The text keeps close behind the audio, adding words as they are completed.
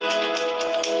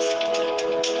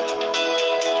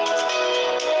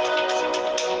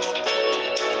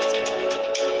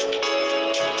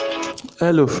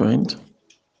Hello, friend.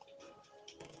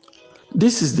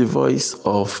 This is the voice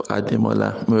of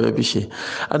Ademola Morebise.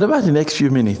 And over the next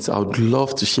few minutes, I would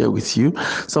love to share with you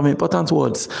some important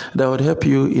words that would help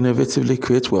you innovatively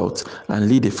create wealth and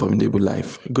lead a formidable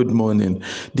life. Good morning.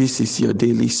 This is your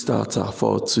daily starter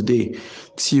for today,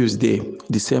 Tuesday,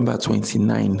 December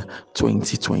 29,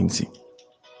 2020.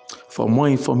 For more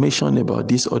information about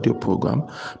this audio program,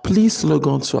 please log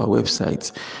on to our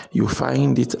website. You'll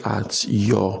find it at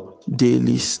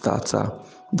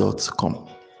yourdailystarter.com.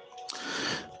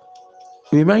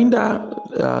 Reminder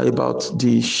about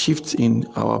the shift in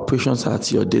our operations at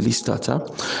Your Daily Starter.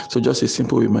 So just a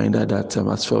simple reminder that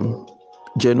as from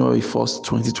January 1st,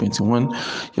 2021,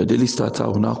 Your Daily Starter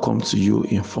will now come to you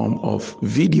in form of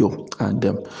video. And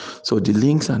so the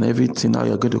links and everything how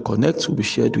you're going to connect will be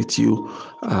shared with you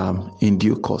in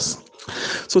due course.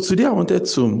 So today I wanted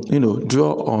to,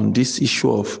 draw on this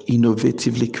issue of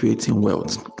innovatively creating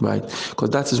wealth, right?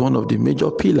 Because that is one of the major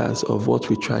pillars of what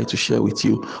we try to share with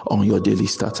you on Your Daily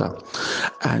Starter.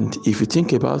 And if you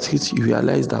think about it, you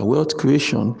realize that wealth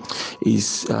creation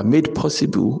is made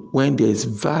possible when there is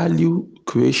value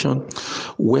creation,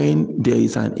 when there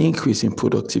is an increase in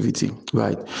productivity,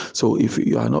 right? So if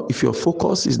your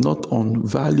focus is not on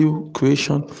value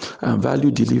creation and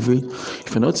value delivery,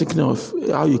 if you're not thinking of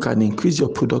how you can increase your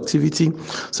productivity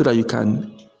so that you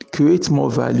can create more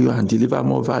value and deliver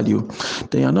more value,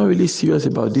 then you're not really serious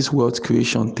about this wealth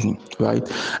creation thing, right?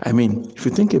 I mean, if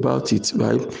you think about it,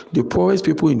 right, the poorest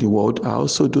people in the world are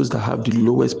also those that have the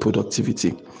lowest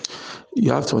productivity.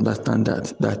 You have to understand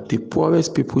that the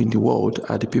poorest people in the world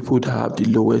are the people that have the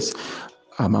lowest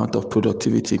amount of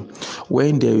productivity.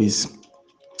 When there is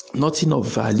nothing of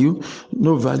value,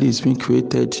 no value is being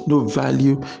created, no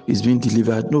value is being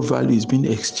delivered, no value is being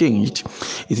exchanged,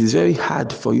 it is very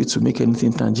hard for you to make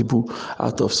anything tangible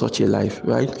out of such a life,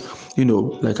 right?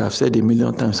 Like I've said a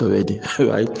million times already,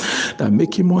 right? That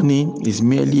making money is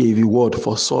merely a reward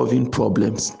for solving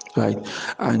problems, right?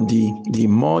 And the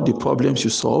more the problems you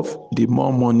solve, the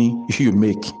more money you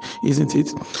make, isn't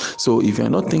it? So if you're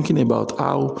not thinking about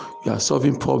how you are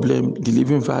solving problem,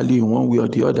 delivering value in one way or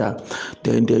the other,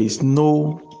 then there is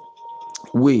no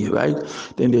way, right?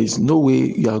 Then there is no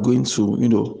way you are going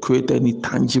to, create any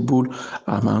tangible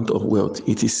amount of wealth.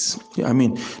 This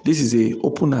is a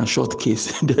open and short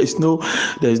case. there is no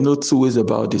two ways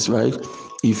about this, right?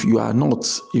 If you are not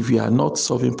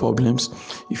solving problems,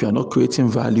 if you are not creating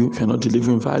value, if you're not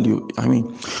delivering value,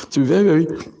 it will be very,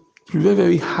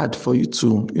 very hard for you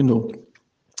to,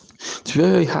 it's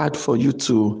very hard for you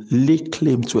to lay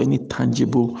claim to any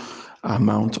tangible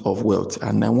amount of wealth.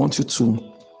 And I want you to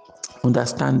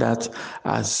understand that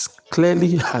as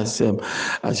clearly as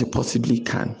you possibly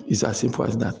can. It's as simple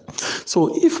as that.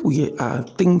 So if we are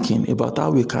thinking about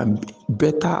how we can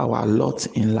better our lot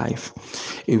in life,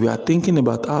 if we are thinking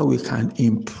about how we can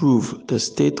improve the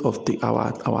state of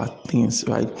our things,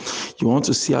 right? You want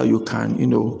to see how you can,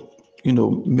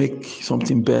 make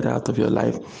something better out of your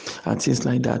life and things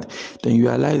like that, then you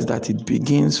realize that it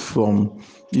begins from,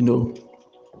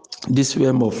 this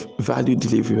realm of value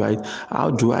delivery, right? How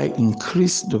do I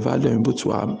increase the value I'm able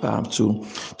to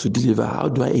deliver? How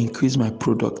do I increase my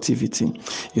productivity?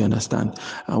 You understand?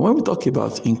 And when we talk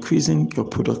about increasing your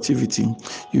productivity,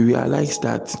 you realize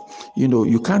that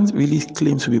you can't really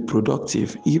claim to be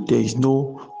productive if there is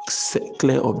no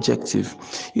clear objective,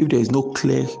 if there is no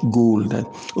clear goal that,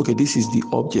 okay, this is the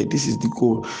object, this is the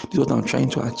goal, this is what I'm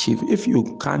trying to achieve. If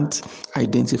you can't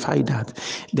identify that,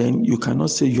 then you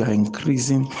cannot say you are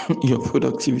increasing your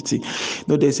productivity.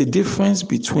 No, there's a difference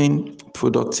between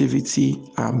productivity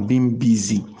and being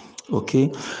busy.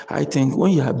 Okay, I think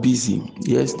when you are busy,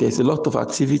 yes, there's a lot of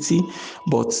activity,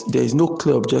 but there is no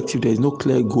clear objective, there is no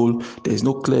clear goal, there is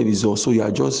no clear result. So you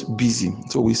are just busy.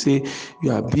 So we say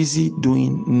you are busy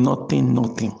doing nothing.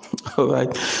 All right.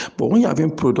 But when you are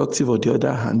being productive, on the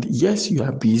other hand, yes, you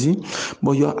are busy,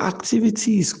 but your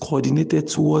activity is coordinated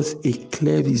towards a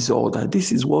clear result. That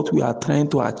this is what we are trying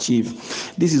to achieve.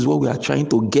 This is what we are trying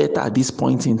to get at this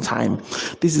point in time.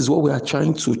 This is what we are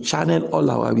trying to channel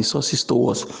all our resources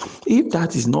towards. If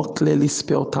that is not clearly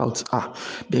spelled out,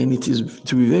 then it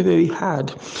will be very, very hard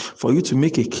for you to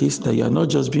make a case that you are not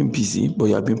just being busy, but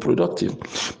you are being productive.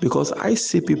 Because I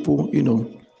see people,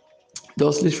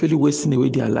 just literally wasting away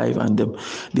their life, and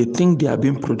they think they are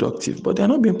being productive, but they're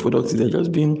not being productive. They're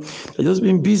just being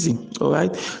busy. All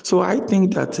right. So I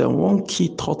think that one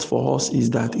key thought for us is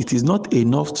that it is not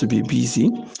enough to be busy,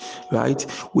 right?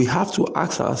 We have to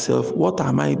ask ourselves, what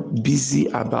am I busy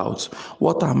about?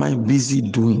 What am I busy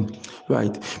doing?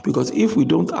 right? Because if we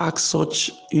don't ask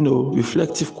such,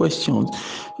 reflective questions,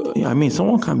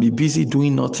 someone can be busy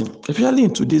doing nothing, especially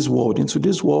in today's world.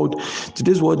 Today's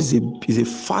world is a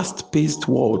fast-paced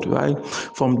world, right?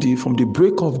 From the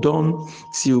break of dawn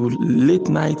till late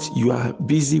night, you are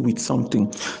busy with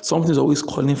something. Something's always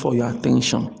calling for your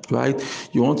attention, right?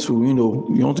 You want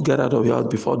to get out of your house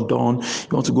before dawn. You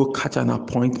want to go catch an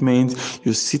appointment.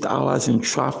 You sit hours in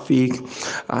traffic.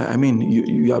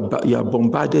 You are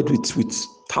bombarded with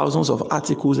thousands of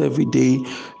articles every day.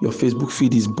 Your Facebook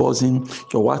feed is buzzing.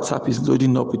 Your WhatsApp is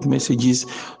loading up with messages.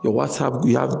 You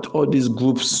have all these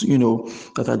groups,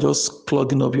 that are just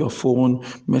clogging up your phone,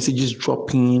 messages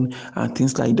dropping and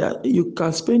things like that. You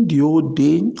can spend the whole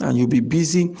day and you'll be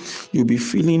busy. You'll be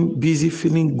feeling busy,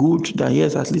 feeling good that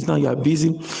yes, at least now you are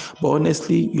busy. But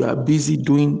honestly, you are busy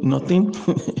doing nothing,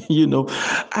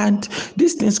 and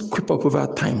these things creep up over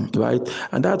time, right?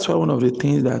 And that's why one of the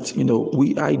things that,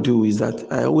 I do is that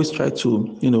I always try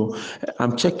to,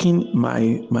 I'm checking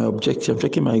my objective, I'm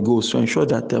checking my goals to ensure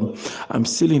that I'm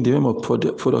still in the realm of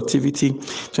productivity,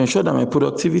 to ensure that my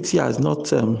productivity has not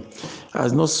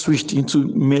switched into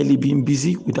merely being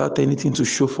busy without anything to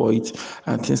show for it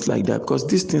and things like that, because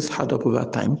these things add up over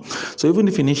time. So even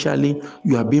if initially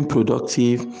you are being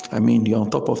productive, you're on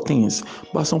top of things,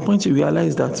 but at some point you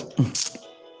realize that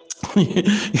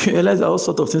you realize that all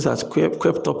sorts of things have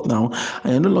crept up now,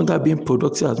 and you're no longer being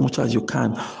productive as much as you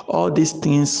can. All these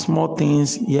things, small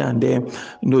things here and there,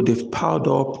 they've piled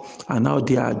up, and now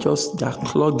they are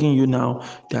clogging you now.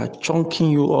 They are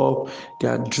chunking you up. They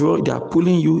are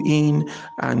pulling you in,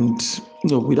 and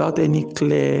without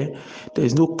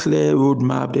there's no clear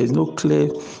roadmap. There's no clear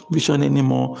vision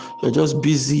anymore. You're just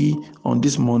busy on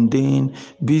this mundane,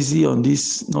 busy on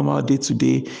this normal day to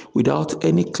day, without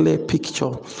any clear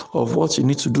picture of what you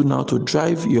need to do now to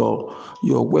drive your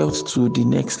wealth to the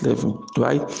next level,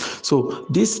 right? So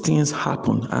these things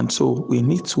happen, and so we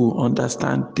need to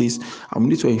understand this, and we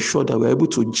need to ensure that we're able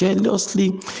to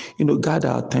jealously, guard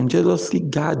our time, jealously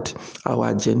guard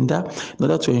our agenda, in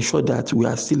order to ensure that we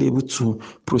are still able to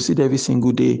proceed every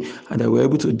single day, and that we're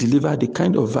able to deliver the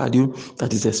kind of value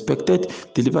that is expected,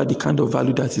 deliver the kind of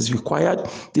value that is required,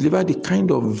 deliver the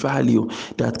kind of value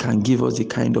that can give us the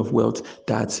kind of wealth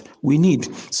that we need.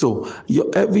 So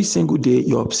every single day,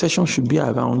 your obsession should be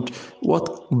around what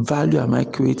value am I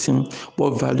creating,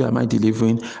 what value am I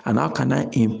delivering, and how can I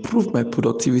improve my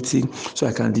productivity so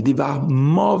I can deliver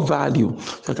more value,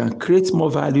 so I can create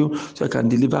more value, so I can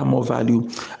deliver more value.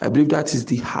 I believe that is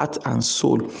the heart and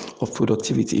soul of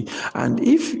productivity. And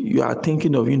if you are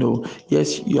thinking of,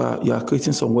 yes, you are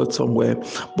creating some wealth somewhere,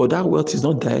 but that wealth is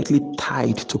not directly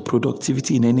tied to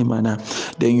productivity in any manner,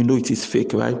 then it is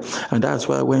fake, right? And that's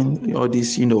why when all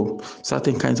these,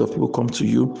 certain kinds of people come to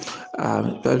you,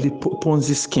 very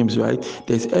Ponzi schemes, right?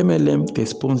 There's MLM,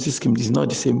 there's Ponzi scheme. It's not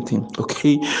the same thing,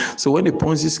 okay? So when a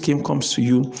Ponzi scheme comes to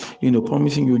you,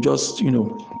 promising you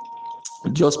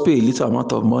just pay a little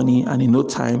amount of money, and in no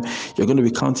time you're going to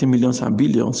be counting millions and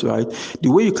billions, right?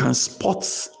 The way you can spot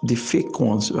the fake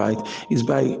ones, right, is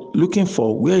by looking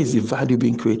for where is the value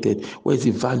being created, where is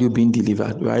the value being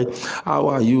delivered, right? How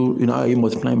are you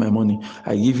multiplying my money?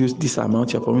 I give you this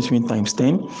amount, you're promising me times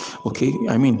 10, okay?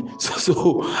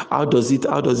 So how does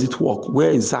it work?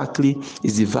 Where exactly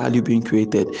is the value being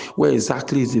created? Where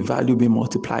exactly is the value being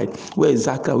multiplied? Where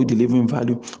exactly are we delivering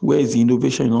value? Where is the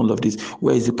innovation in all of this?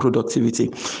 Where is the productivity?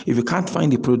 If you can't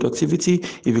find the productivity,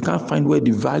 if you can't find where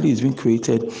the value is being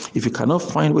created, if you cannot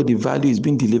find where the value is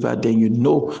being delivered, then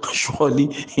surely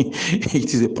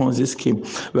it is a Ponzi scheme,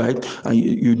 right? And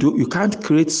you can't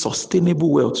create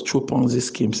sustainable wealth through Ponzi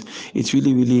schemes. It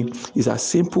really is as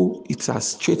simple, it's as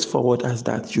straightforward as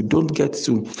that. You don't get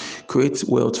to create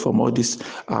wealth from all these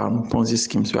Ponzi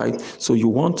schemes, right? So you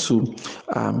want to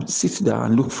sit down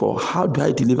and look for, how do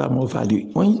I deliver more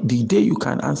value? When the day you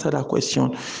can answer that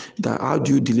question, that how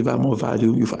do you deliver more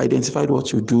value, you've identified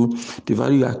what you do, the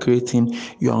value you are creating,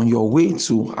 you're on your way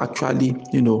to actually,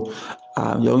 you're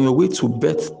on your way to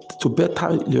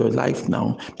better your life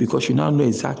now, because you now know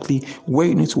exactly where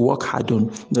you need to work hard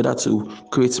on in order to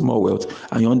create more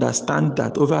wealth. And you understand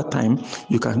that over time,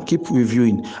 you can keep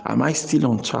reviewing, am I still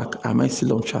on track? Am I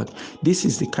still on track? This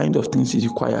is the kind of things it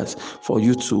requires for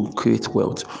you to create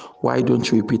wealth. Why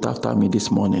don't you repeat after me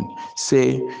this morning?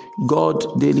 Say,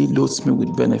 God daily loads me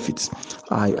with benefits.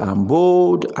 I am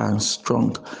bold and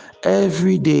strong.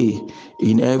 Every day,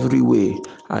 in every way,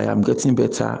 I am getting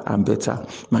better and better.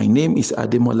 My name is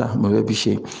Ademola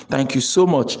Morebise. Thank you so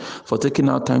much for taking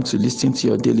out time to listen to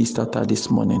your daily starter this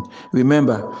morning.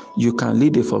 Remember, you can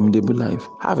lead a formidable life.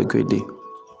 Have a great day.